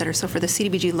Development Center. So for the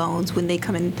CDBG loans, when they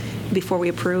come in before we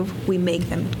approve, we make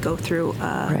them go through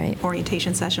an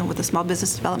orientation session with the Small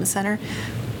Business Development Center.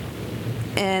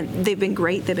 And they've been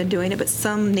great. They've been doing it. But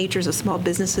some natures of small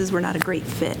businesses were not a great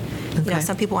fit.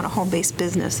 Some people want a home-based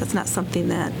business. That's not something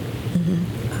that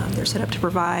they're set up to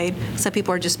provide. Some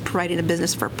people are just providing a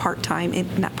business for not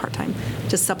part-time,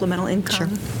 just supplemental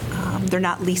income. They're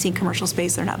not leasing commercial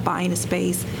space. They're not buying a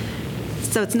space.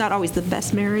 So it's not always the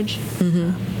best marriage.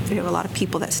 We have a lot of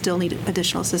people that still need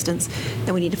additional assistance,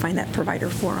 and we need to find that provider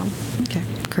for them. Okay,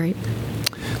 great.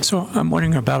 So I'm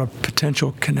wondering about a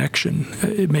potential connection.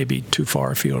 It may be too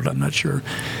far afield, I'm not sure.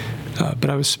 But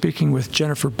I was speaking with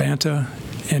Jennifer Banta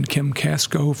and Kim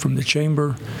Casco from the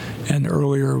Chamber, and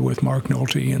earlier with Mark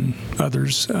Nolte and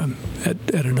others at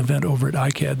an event over at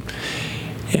ICAD.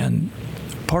 And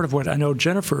part of what I know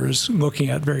Jennifer is looking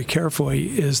at very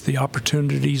carefully is the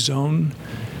opportunity zone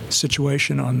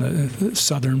situation on the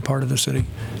southern part of the city.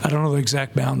 I don't know the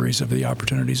exact boundaries of the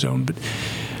opportunity zone, but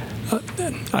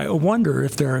I wonder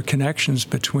if there are connections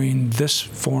between this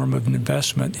form of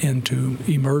investment into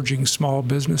emerging small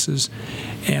businesses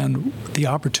and the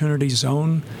opportunity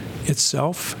zone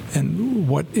itself, and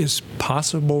what is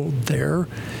possible there,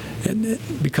 and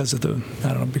because of the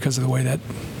way that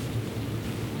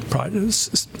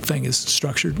thing is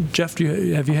structured. Jeff,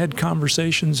 have you had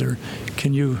conversations, or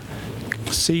can you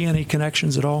see any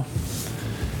connections at all?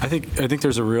 I think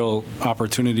there's a real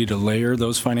opportunity to layer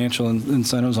those financial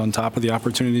incentives on top of the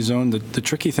opportunity zone. The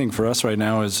tricky thing for us right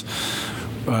now is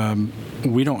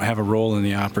we don't have a role in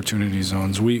the opportunity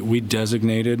zones. We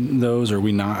designated those, or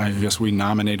we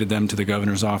nominated them to the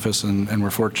governor's office, and we're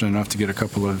fortunate enough to get a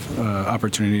couple of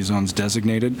opportunity zones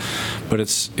designated. But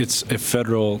it's a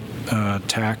federal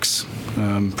tax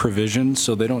provision,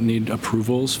 so they don't need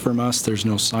approvals from us. There's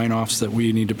no sign-offs that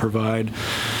we need to provide.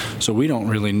 So we don't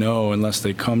really know, unless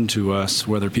they come to us,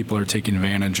 whether people are taking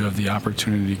advantage of the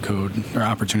opportunity code or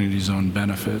opportunity zone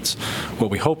benefits.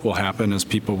 What we hope will happen is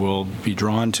people will be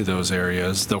drawn to those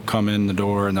areas. They'll come in the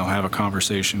door and they'll have a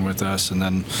conversation with us, and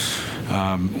then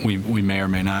we may or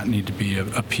may not need to be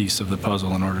a piece of the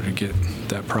puzzle in order to get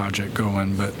that project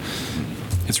going. But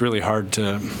it's really hard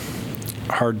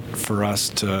for us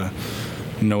to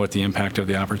know what the impact of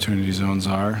the opportunity zones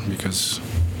are, because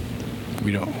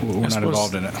we're not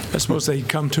involved in it. I suppose they'd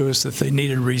come to us if they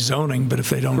needed rezoning, but if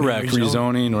they don't Correct, need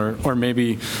rezoning, or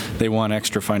maybe they want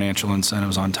extra financial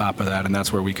incentives on top of that, and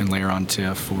that's where we can layer on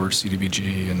TIF or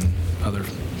CDBG and other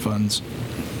funds.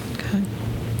 Okay.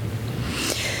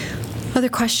 Other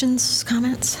questions,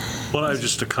 comments? Well,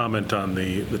 just to comment on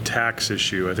the tax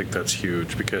issue, I think that's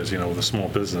huge because, with a small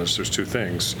business, there's two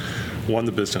things. One,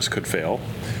 the business could fail,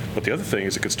 but the other thing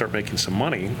is it could start making some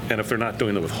money, and if they're not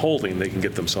doing the withholding, they can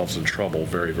get themselves in trouble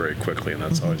very, very quickly, and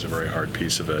that's always a very hard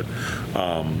piece of it.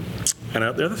 And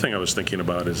the other thing I was thinking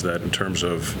about is that in terms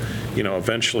of,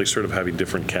 eventually sort of having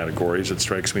different categories, it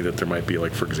strikes me that there might be,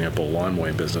 like, for example, a lawn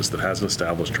mowing business that has an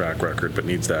established track record but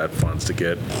needs that funds to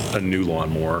get a new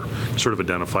lawnmower, sort of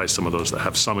identify some of those that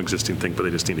have some existing thing, but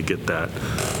they just need to get that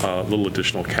little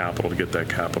additional capital to get that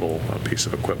capital piece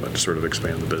of equipment to sort of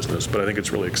expand the business. But I think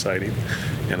it's really exciting,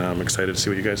 and I'm excited to see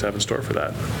what you guys have in store for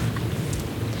that.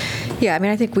 Yeah,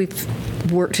 I think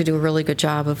we've worked to do a really good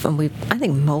job of, and I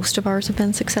think most of ours have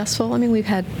been successful. We've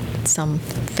had some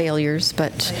failures,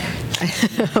 but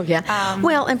oh yeah.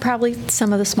 Well, and probably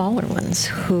some of the smaller ones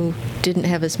who didn't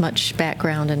have as much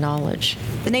background and knowledge.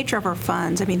 The nature of our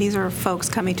funds, these are folks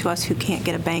coming to us who can't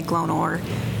get a bank loan, or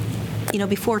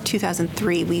before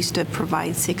 2003, we used to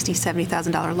provide $60,000,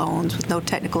 $70,000 loans with no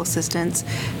technical assistance,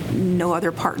 no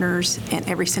other partners, and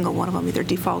every single one of them either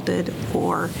defaulted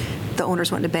or the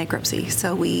owners went into bankruptcy.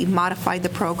 So we modified the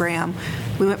program.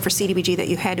 We went for CDBG, that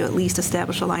you had to at least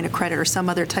establish a line of credit or some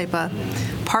other type of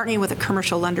partnering with a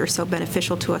commercial lender is so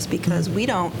beneficial to us, because we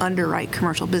don't underwrite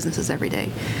commercial businesses every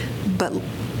day, but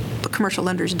commercial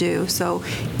lenders do. So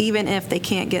even if they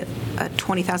can't get a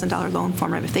 $20,000 loan for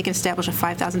them, if they can establish a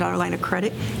 $5,000 line of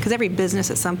credit, because every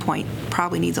business at some point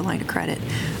probably needs a line of credit.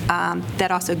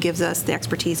 That also gives us the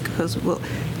expertise, because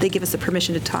they give us the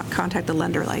permission to contact the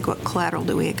lender, like what collateral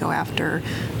do we go after,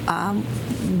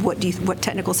 what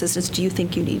technical assistance do you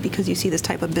think you need, because you see this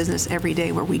type of business every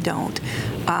day where we don't.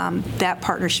 That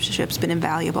partnership's been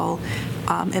invaluable.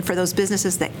 And for those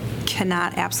businesses that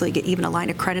cannot absolutely get even a line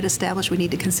of credit established, we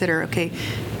need to consider, okay,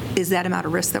 is that amount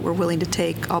of risk that we're willing to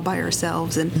take all by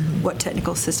ourselves, and what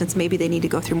technical assistance, maybe they need to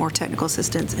go through more technical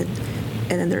assistance and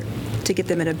then to get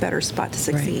them in a better spot to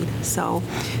succeed. Right. So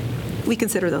we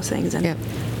consider those things. And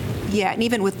yeah, and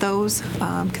even with those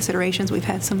considerations, we've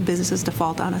had some businesses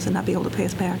default on us and not be able to pay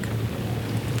us back.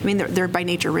 I mean, they're by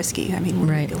nature risky. I mean,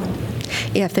 right.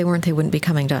 Yeah, if they weren't, they wouldn't be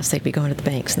coming to us. They'd be going to the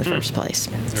banks in the first place.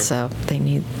 So they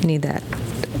need that.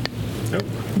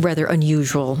 Rather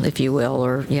unusual, if you will,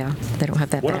 or they don't have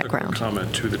that background. One other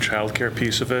comment to the child care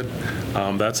piece of it.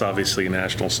 That's obviously a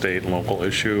national, state, and local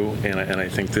issue, and I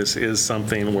think this is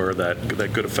something where that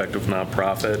good, effective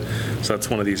nonprofit. So that's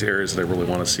one of these areas that I really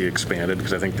want to see expanded,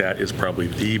 because I think that is probably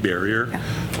the barrier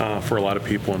for a lot of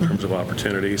people in terms of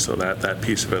opportunity. So that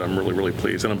piece of it, I'm really, really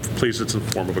pleased, and I'm pleased it's in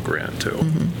the form of a grant too.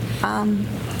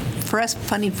 For us,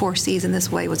 funding 4Cs in this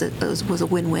way was a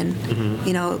win-win.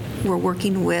 You know, we're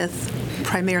working with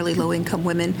primarily low-income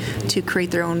women to create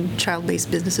their own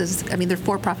child-based businesses. I mean, they're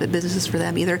for-profit businesses for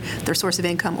them, either their source of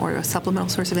income or a supplemental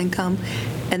source of income.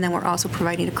 And then we're also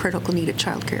providing a critical need of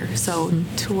childcare. So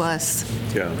to us,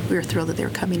 we were thrilled that they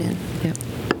were coming in. Yep.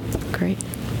 Great.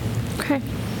 Okay.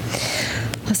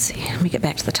 Let's see. Let me get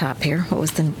back to the top here. What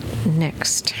was the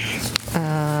next?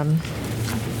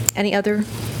 Any other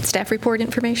staff report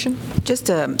information? Just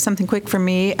something quick for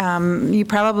me. You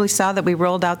probably saw that we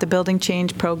rolled out the building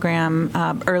change program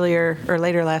earlier or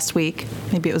later last week.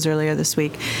 Maybe it was earlier this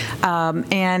week.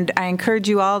 And I encourage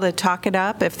you all to talk it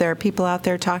up if there are people out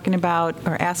there talking about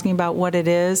or asking about what it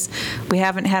is. We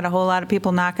haven't had a whole lot of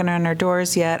people knocking on our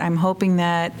doors yet. I'm hoping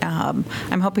that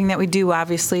we do.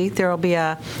 Obviously, there will be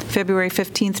a February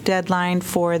 15th deadline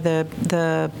for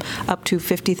the up to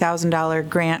 $50,000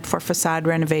 grant for facade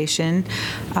renovation.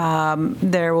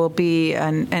 There will be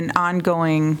an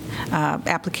ongoing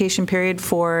application period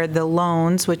for the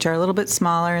loans, which are a little bit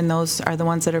smaller, and those are the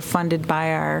ones that are funded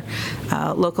by our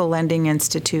local lending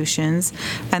institutions.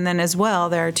 And then as well,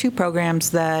 there are two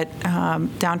programs that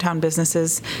downtown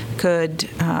businesses could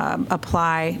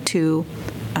apply to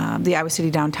the Iowa City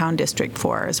Downtown District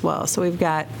for as well. So we've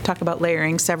got, talk about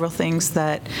layering, several things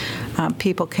that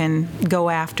people can go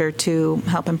after to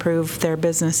help improve their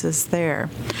businesses there.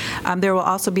 There will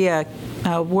also be a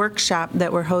workshop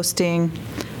that we're hosting,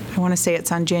 I want to say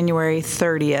it's on January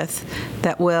 30th,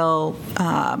 that will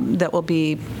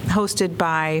be hosted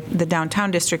by the Downtown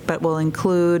District, but will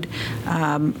include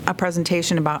a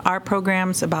presentation about our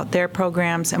programs, about their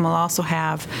programs, and we'll also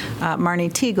have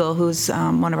Marnie Teagle, who's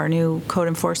one of our new code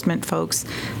enforcement folks.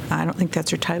 I don't think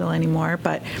that's her title anymore,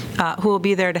 but who will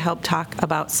be there to help talk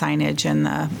about signage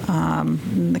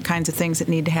and the kinds of things that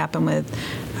need to happen with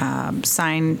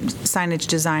signage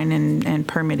design and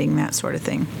permitting, that sort of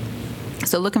thing.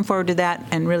 So looking forward to that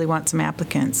and really want some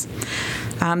applicants.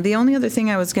 The only other thing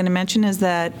I was going to mention is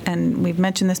that, and we've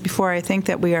mentioned this before, I think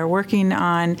that we are working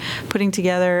on putting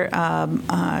together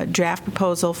a draft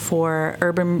proposal for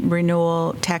urban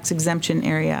renewal tax exemption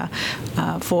area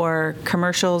for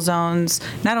commercial zones,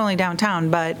 not only downtown,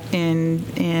 but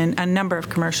in a number of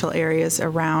commercial areas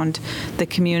around the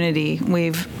community.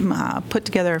 We've put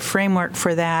together a framework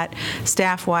for that.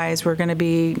 Staff-wise, we're going to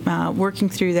be working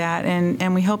through that,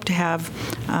 and we hope to have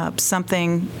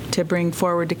something to bring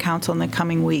forward to council in the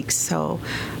coming weeks. So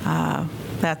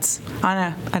that's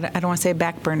on I don't want to say a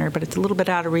back burner, but it's a little bit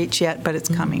out of reach yet, but it's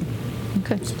coming.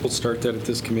 Okay. We'll start that at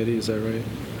this committee, is that right?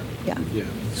 Yeah. Yeah.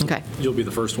 So okay. You'll be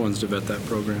the first ones to vet that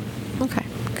program. Okay,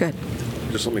 good.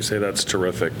 Just let me say that's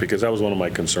terrific, because that was one of my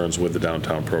concerns with the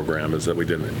downtown program, is that we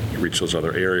didn't reach those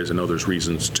other areas. I know there's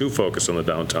reasons to focus on the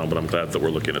downtown, but I'm glad that we're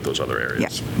looking at those other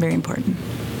areas. Yeah, very important.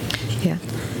 Yeah.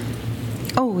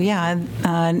 Oh, yeah.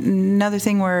 Another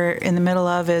thing we're in the middle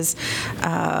of is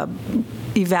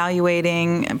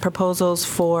evaluating proposals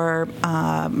for,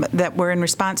 that were in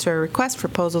response to a request for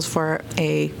proposals for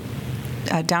a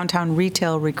downtown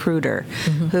retail recruiter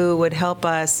who would help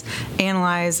us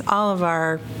analyze all of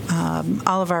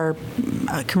our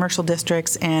commercial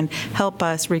districts and help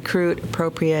us recruit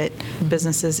appropriate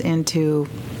businesses into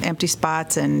empty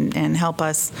spots and help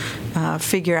us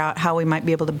figure out how we might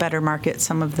be able to better market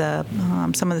some of the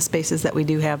spaces that we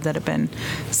do have that have been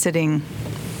sitting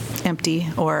empty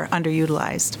or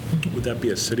underutilized. Would that be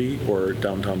a city or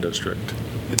downtown district?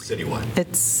 It's citywide.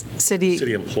 It's city,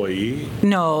 City employee?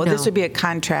 no, this No. would be a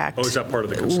contract. Oh, is that part of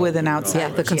the consultant? With an outside. Yeah,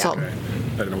 the consultant. Okay.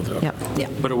 I didn't know what that. Yep. Yeah.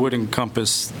 But it would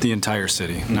encompass the entire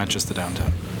city, not just the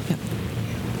downtown.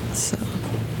 So,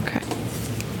 okay.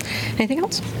 Anything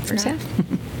else from staff?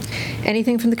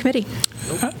 Anything from the committee?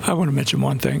 I want to mention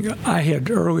one thing. I had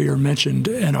earlier mentioned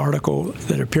an article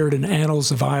that appeared in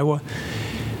Annals of Iowa.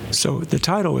 So the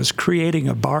title is Creating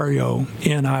a Barrio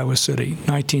in Iowa City,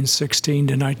 1916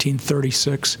 to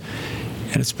 1936.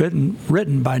 And it's been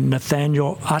written by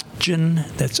Nathaniel Otjen,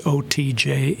 that's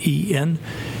Otjen.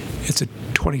 It's a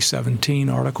 2017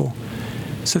 article.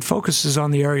 So it focuses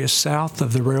on the area south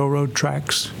of the railroad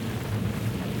tracks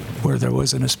where there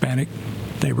was an Hispanic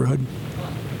neighborhood.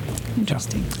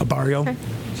 Interesting. A barrio. Okay.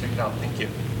 Check it out. Thank you.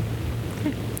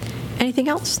 Anything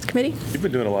else, the committee? You've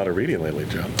been doing a lot of reading lately,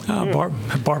 John.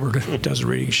 Barbara does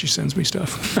reading. She sends me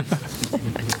stuff.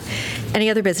 Any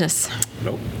other business?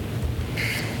 Nope.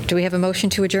 Do we have a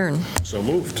motion to adjourn? So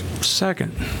moved.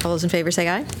 Second. All those in favor say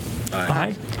aye.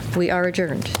 Aye. We are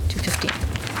adjourned, 2:15.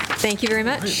 Thank you very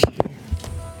much.